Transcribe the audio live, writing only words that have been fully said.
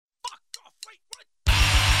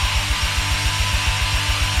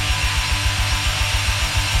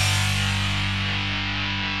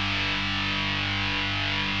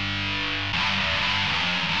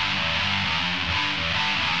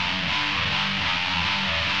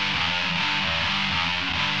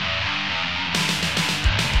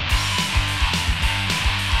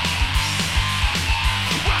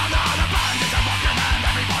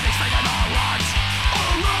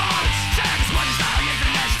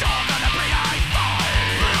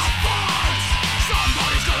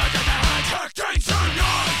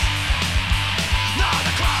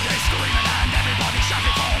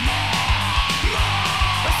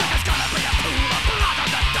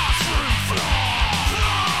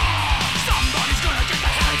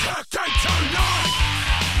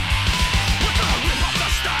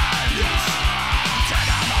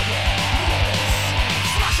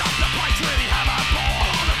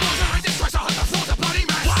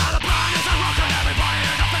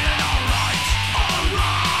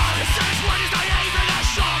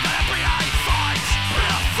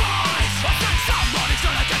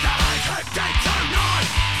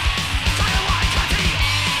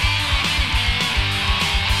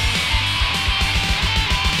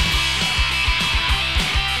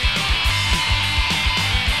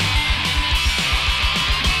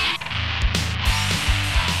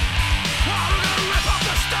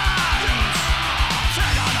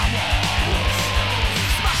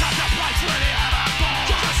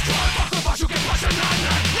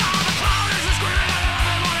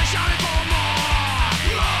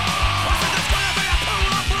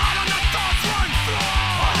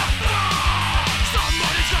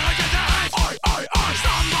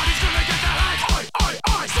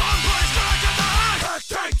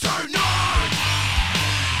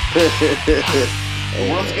The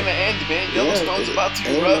world's gonna end, man. Yellowstone's about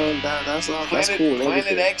to erupt. That's cool.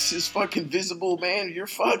 Planet X is fucking visible, man. You're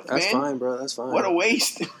fucked, man. That's fine, bro. That's fine. What a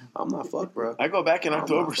waste. I'm not fucked, bro. I go back in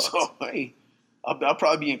October, so hey, I'll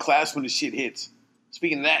probably be in class when the shit hits.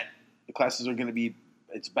 Speaking of that, the classes are gonna be.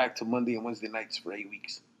 It's back to Monday and Wednesday nights for 8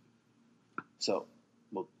 weeks. So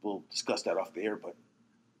we'll discuss that off the air, but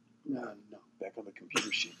no. Back on the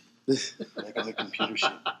computer shit. Back on the computer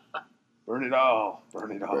shit. Burn it all.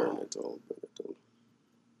 Burn it all. Burn it all.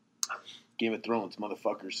 Game of Thrones,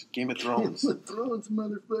 motherfuckers. Game of Thrones. Game of Thrones,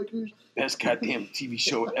 motherfuckers. Best goddamn TV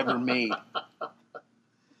show ever made.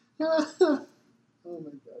 Oh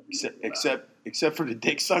my god. Except for the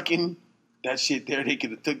dick sucking, that shit there, they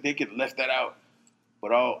could have left that out.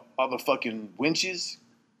 But all the fucking winches,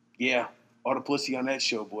 yeah, all the pussy on that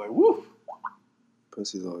show, boy. Woo.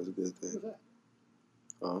 Pussy's always a good thing. What's that?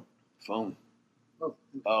 Oh. Phone.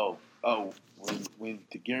 Oh. When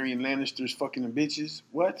Targaryen Lannister's fucking the bitches,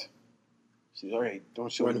 what? See, all right,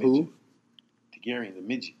 don't show When the who? midget. Targaryen, the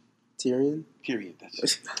midget. Tyrion?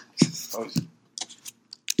 That's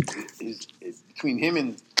is between him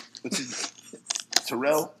and what's his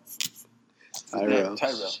Tyrell? Tyrell.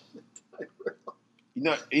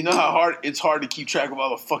 You know how hard it's hard to keep track of all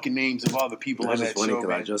the fucking names of all the people on that show,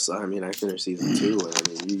 man. I finished season 2,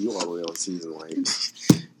 and you all the way on season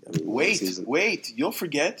Wait, you'll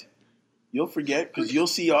forget because you'll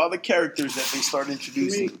see all the characters that they start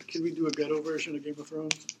introducing. Can we do a ghetto version of Game of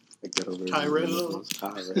Thrones? Tyrell,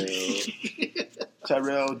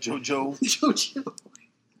 Jojo. Jojo.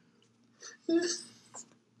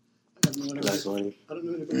 I don't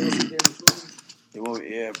know anything else in Game of Thrones. It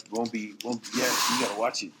won't be. Yeah, you gotta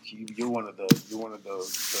watch it. You're one of the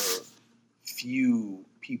few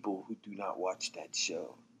people who do not watch that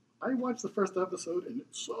show. I watched the first episode and it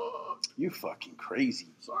sucked. You fucking crazy.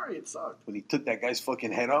 Sorry, it sucked. When he took that guy's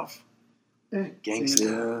fucking head off.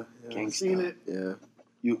 Gangsta. Gangsta. Seen it.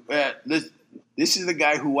 Yeah. This is the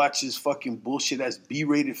guy who watches fucking bullshit as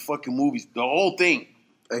B-rated fucking movies. The whole thing.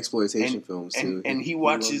 Exploitation films too. And he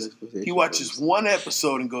watches one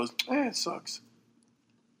episode and goes, it sucks.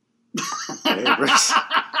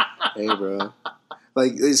 Hey, bro.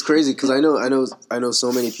 Like, it's crazy because I know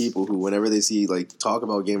so many people who, whenever they see talk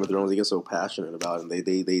about Game of Thrones, they get so passionate about it. And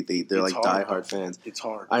they're like diehard fans. It's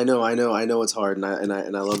hard. I know it's hard, and I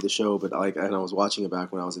love the show. But and I was watching it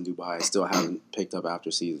back when I was in Dubai. I still haven't picked up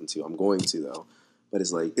after season 2. I'm going to though. But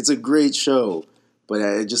it's a great show. But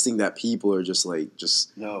I just think that people are just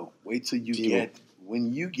no. Wait till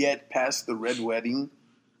when you get past the Red Wedding,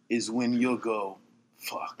 is when you'll go,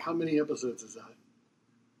 fuck. How many episodes is that?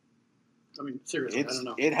 I mean, seriously, I don't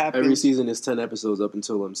know. It happens. Every season is 10 episodes up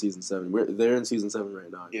until season 7. They're in season 7 right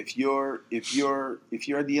now. If you're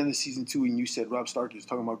at the end of season 2 and you said Rob Stark is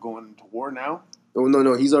talking about going to war now. Oh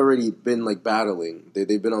no, he's already been battling.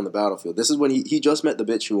 They've been on the battlefield. This is when he just met the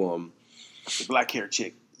bitch who the black hair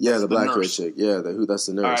chick. Yeah, the black hair chick. Yeah, that's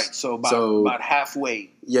the nurse. All right, so about halfway.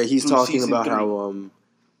 Yeah, he's talking about how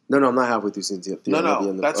No, I'm not halfway through season 3.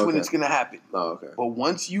 No, that's when it's going to happen. Oh, okay. But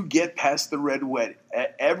once you get past the Red Wedding,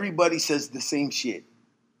 everybody says the same shit.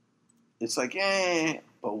 It's like,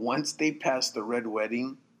 but once they pass the Red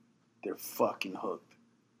Wedding, they're fucking hooked.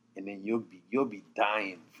 And then you'll be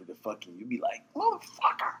dying for the fucking, you'll be like,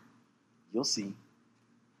 motherfucker. You'll see.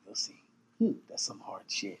 That's some hard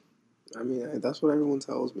shit. I mean, that's what everyone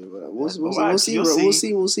tells me, but we'll see, bro.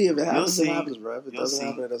 We'll see if it happens. It happens, bro. If it doesn't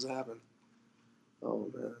happen, it doesn't happen.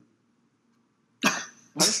 Oh man.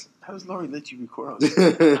 How does Lori let you record on this?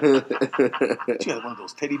 She got one of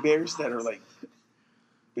those teddy bears that are like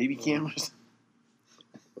baby cameras.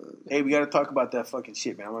 Hey, we got to talk about that fucking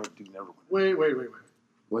shit, man. I want to do Neverwinter. Wait.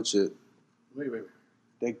 What shit? Wait.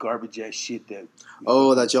 That garbage ass shit that.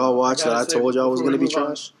 That y'all watched that I told y'all was going to be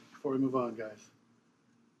trash? Before we move on, guys.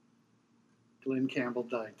 Glenn Campbell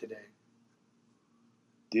died today.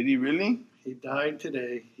 Did he really? He died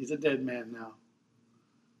today. He's a dead man now.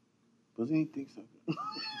 Doesn't he think so?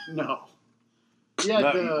 No.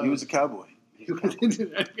 Yeah, he was a cowboy.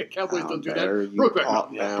 Cowboys don't do that.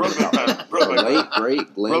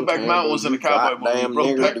 Brokeback Mountain was in a cowboy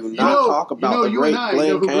movie. Do not talk about the great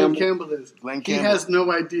Glenn Campbell is. He has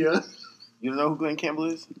no idea. You don't know who Glenn Campbell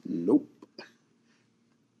is? Nope.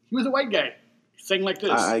 He was a white guy. He sang like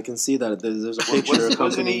this. I can see that. There's a picture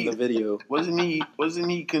accompanying the video. Wasn't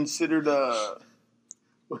he considered a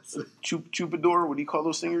troubadour? What do you call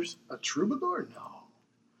those singers? A troubadour? No.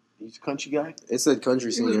 He's a country guy. It said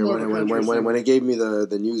country singer when it gave me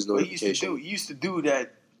the news notification. He used to do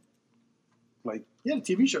that. Like he had a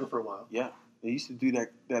TV show for a while. Yeah, they used to do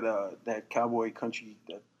that cowboy country.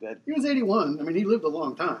 That he was 81. I mean, he lived a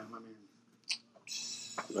long time. I mean,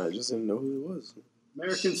 I just didn't know who it was.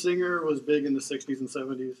 American Singer was big in the 60s and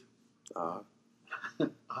 70s.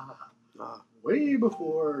 Way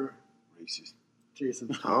before Racist. Jason.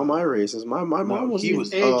 How am I racist? My mom was. He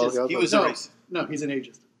was ageist. He was a racist. No, he's an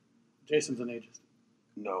ageist. Jason's an ageist.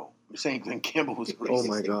 No, I'm saying Glenn Campbell was a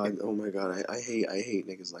racist. Oh my god! I hate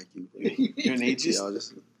niggas like you. You're an ageist. Yeah,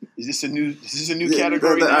 is this a new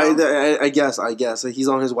category now? I guess he's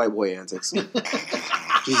on his white boy antics.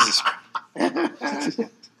 Jesus.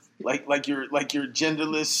 Like you're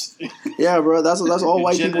genderless. Yeah, bro. That's all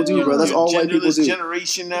white people do, bro. That's all white people do.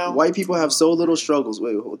 Generation now. White people have so little struggles.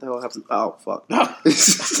 Wait, what the hell happened? Oh, fuck.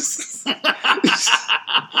 That's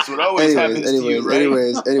what always happens to you, right?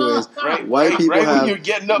 Anyways. Right, white people have. when you're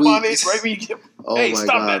getting up on it, right when you get. Oh hey, my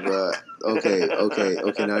stop god, that. bro. Okay.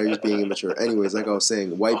 Now you're just being immature. Anyways, like I was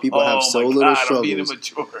saying, white people have so little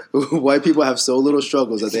struggles. White people have so little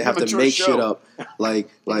struggles that they have to make shit up. Like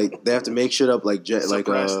they have to make shit up. Like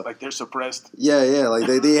they're suppressed. Yeah. Like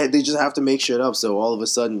they just have to make shit up. So all of a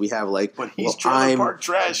sudden we have like, but he's trailer park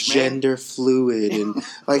trash, man. Gender fluid and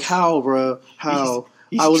like how, bro? How?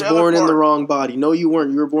 He's I was born in the wrong body. No, you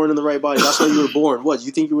weren't. You were born in the right body. That's why you were born. What?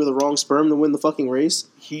 You think you were the wrong sperm to win the fucking race?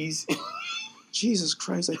 Jesus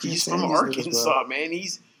Christ! He's from Arkansas, man.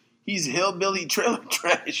 He's hillbilly trailer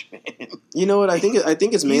trash, man. You know what? I think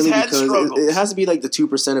it's mainly because it has to be like the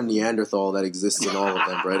 2% of Neanderthal that exists in all of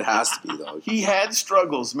them, bro. It has to be though. He had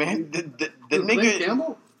struggles, man. The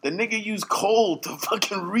nigga used coal to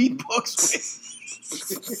fucking read books with.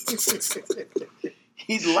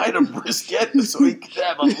 He'd light a briquette so he could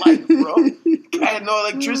have a light, bro. Guy had no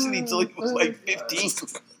electricity until he was like 15.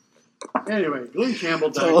 Anyway, Glenn Campbell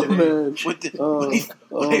died today.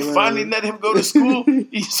 When they finally let him go to school,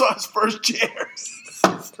 he saw his first chair.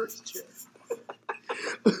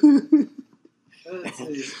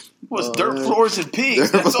 Was dirt floors and pigs.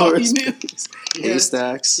 That's all he knew.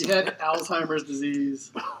 Haystacks. He had Alzheimer's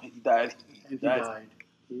disease. He died. He died.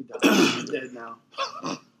 He's dead now.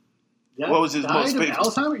 What was his most favorite?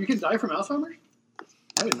 Alzheimer's? You can die from Alzheimer's?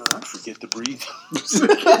 I didn't know that. Forget to breathe.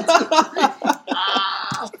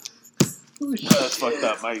 That's fucked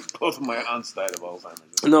up. Both of my aunts died of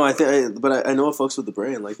Alzheimer's. No, but I know it fucks with the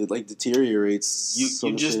brain. Like it deteriorates. You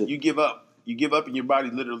give up. You give up, and your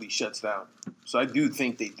body literally shuts down. So I do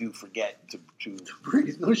think they do forget to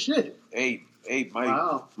breathe. No shit. Hey,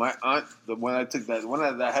 my aunt, the one I took that one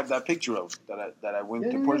that I have that picture of that I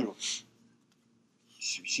went to Portugal.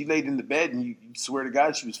 She laid in the bed, and you swear to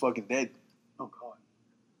God she was fucking dead. Oh God!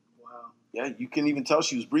 Wow. Yeah, you couldn't even tell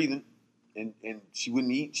she was breathing, and she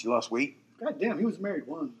wouldn't eat. She lost weight. God damn, he was married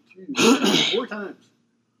 1, 2, 4 times.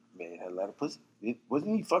 Man, had a lot of pussy.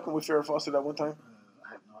 Wasn't he fucking with Farrah Fawcett at one time?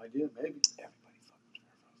 I have no idea. Maybe. Everybody fucking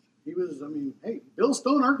with Farrah Fawcett. He was. Hey, Bill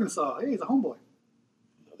Stone, Arkansas. Hey, he's a homeboy.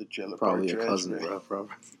 Another trailer probably park a cousin, trash, bro.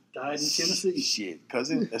 Probably. Died in Tennessee. Shit,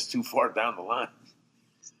 cousin. That's too far down the line.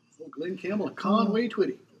 Oh, Glenn Campbell and Conway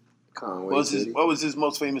Twitty. What was his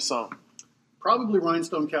most famous song? Probably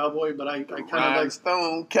Rhinestone Cowboy, but I kind of like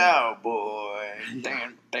Rhinestone Cowboy.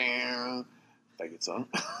 Damn. Like it song.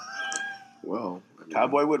 Well,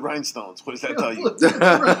 Cowboy with rhinestones. What does that tell you? What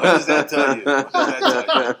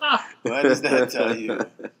does that tell you?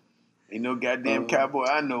 Ain't no goddamn cowboy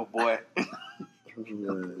I know, boy.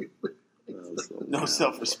 No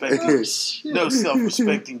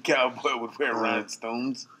self-respecting cowboy would wear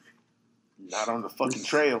rhinestones. Not on the fucking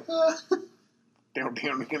trail.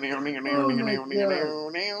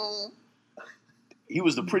 He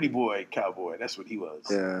was the pretty boy cowboy. That's what he was.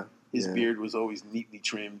 Yeah. His beard was always neatly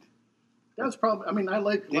trimmed. That's probably. I mean, I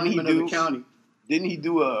like Lineman of the County. Didn't he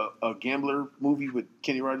do a gambler movie with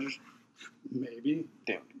Kenny Rogers? Maybe.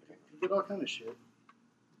 Damn. He did all kind of shit.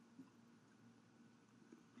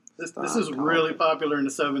 This is really popular in the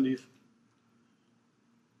 70s.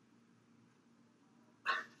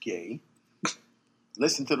 Gay.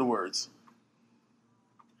 Listen to the words.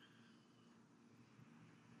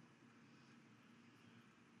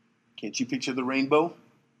 Can't you picture the rainbow?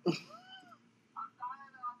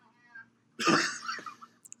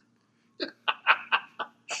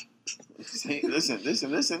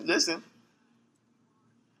 Listen.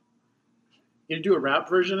 You do a rap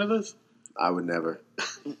version of this? I would never.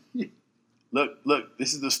 Look,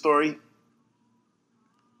 this is the story.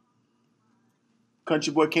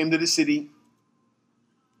 Country boy came to the city,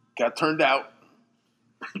 got turned out.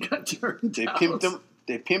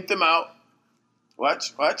 They pimped him out.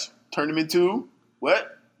 Watch. Turned him into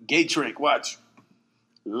what? Gay trick. Watch.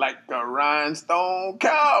 Like a rhinestone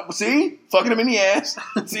cow. See? Fucking him in the ass.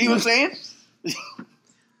 See what I'm saying?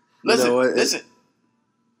 Listen.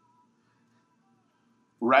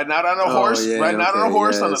 Riding out on a horse. yeah, Riding out on a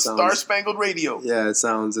horse yeah, on a sounds- Star Spangled Radio. Yeah, it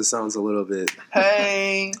sounds a little bit.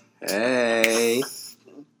 Hey. Hey.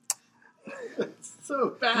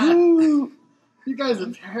 So bad. Woo. You guys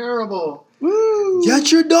are terrible. Woo.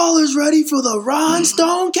 Get your dollars ready for the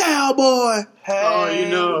Rhinestone Cowboy. Hey.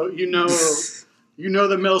 Oh, you know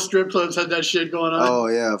the male strip clubs had that shit going on. Oh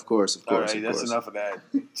yeah, of course. All right, of that's course. enough of that.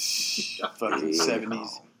 Fucking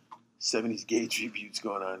 70s gay tributes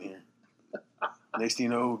going on here. Next thing you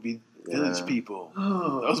know, it would be Village People.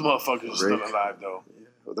 Oh. Those motherfuckers are still Rick. alive, though.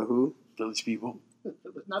 Yeah. The Who? Village People.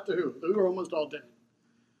 Not the Who. The Who are almost all dead.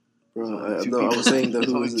 Bro, There's only two no, I was people. saying the There's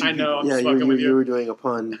Who. only Was, two I know. I'm yeah, just fucking with you you. were doing a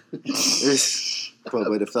pun, but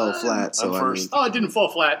it fell flat. So At I mean, first. Oh, it didn't fall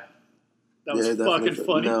flat. That was definitely fucking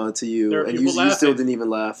funny. No, to you, There are and people you still laughing. didn't even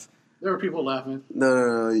laugh. There were people laughing.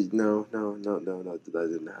 No, that didn't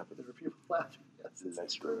happen. There were people laughing. Yes, it's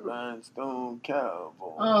Let's true. Rhinestone Cowboy.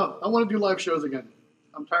 Oh, I want to do live shows again.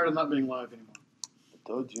 I'm tired of not being live anymore. I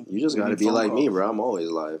told you. You just We got to need be phone like me, calls. bro. I'm always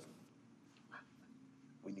live.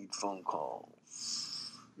 We need phone calls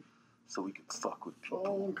so we can fuck with people.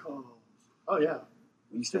 Phone calls. Oh, yeah.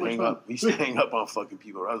 We used Too to much hang fun. up. We used to hang up on fucking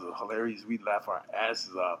people. That was hilarious. We'd laugh our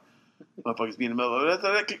asses off. Motherfuckers be in the middle of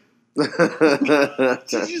that.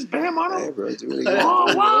 Did you just bam on Hey, them? bro, do it Oh,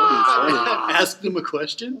 again. wow. Ask them a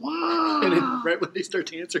question, Wow. and then right when they start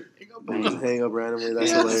to answer, hang up on Just them. hang up randomly. That's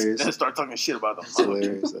Yes. hilarious. Then start talking shit about them. That's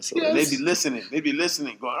hilarious. That's Yes. hilarious. They be listening. They be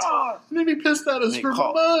listening, going, oh. They'd be pissed at us They for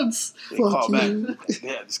call. months. They Fuck call back. you.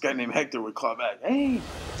 Yeah, this guy named Hector would call back. Hey.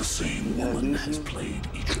 The same woman has played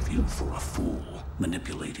each of you for a fool,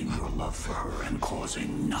 manipulating your love for her and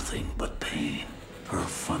causing nothing but pain. Her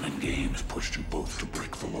fun and games pushed you both to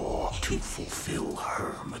break the law to fulfill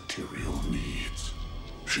her material needs.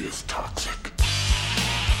 She is toxic.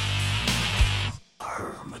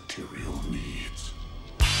 Her material needs.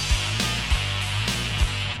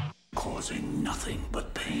 Causing nothing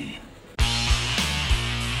but pain.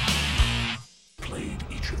 Played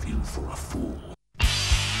each of you for a fool.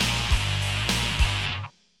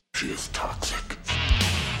 She is toxic.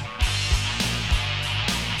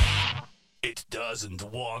 It doesn't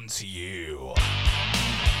want you.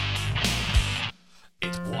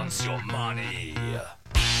 It wants your money.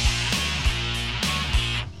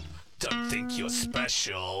 Don't think you're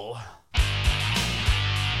special.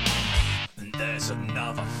 And there's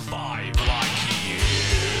another 5 like you.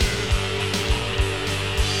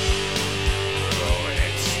 Oh,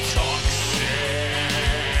 it's toxic.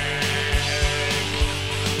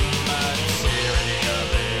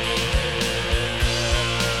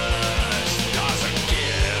 Materialist doesn't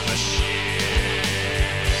give a shit.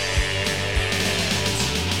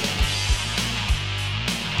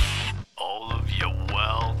 All of your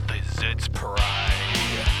wealth is its prey.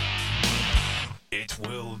 It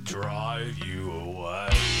will drive you away.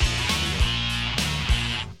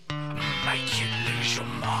 Make you lose your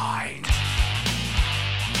mind.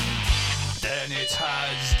 Then it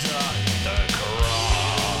has done the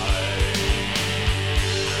crime.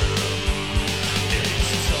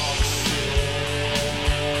 It's toxic.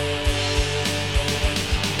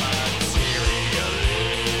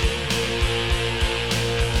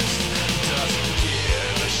 Materialist doesn't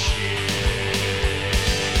give a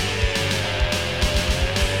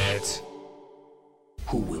shit.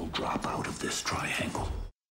 Who will drop out of this triangle?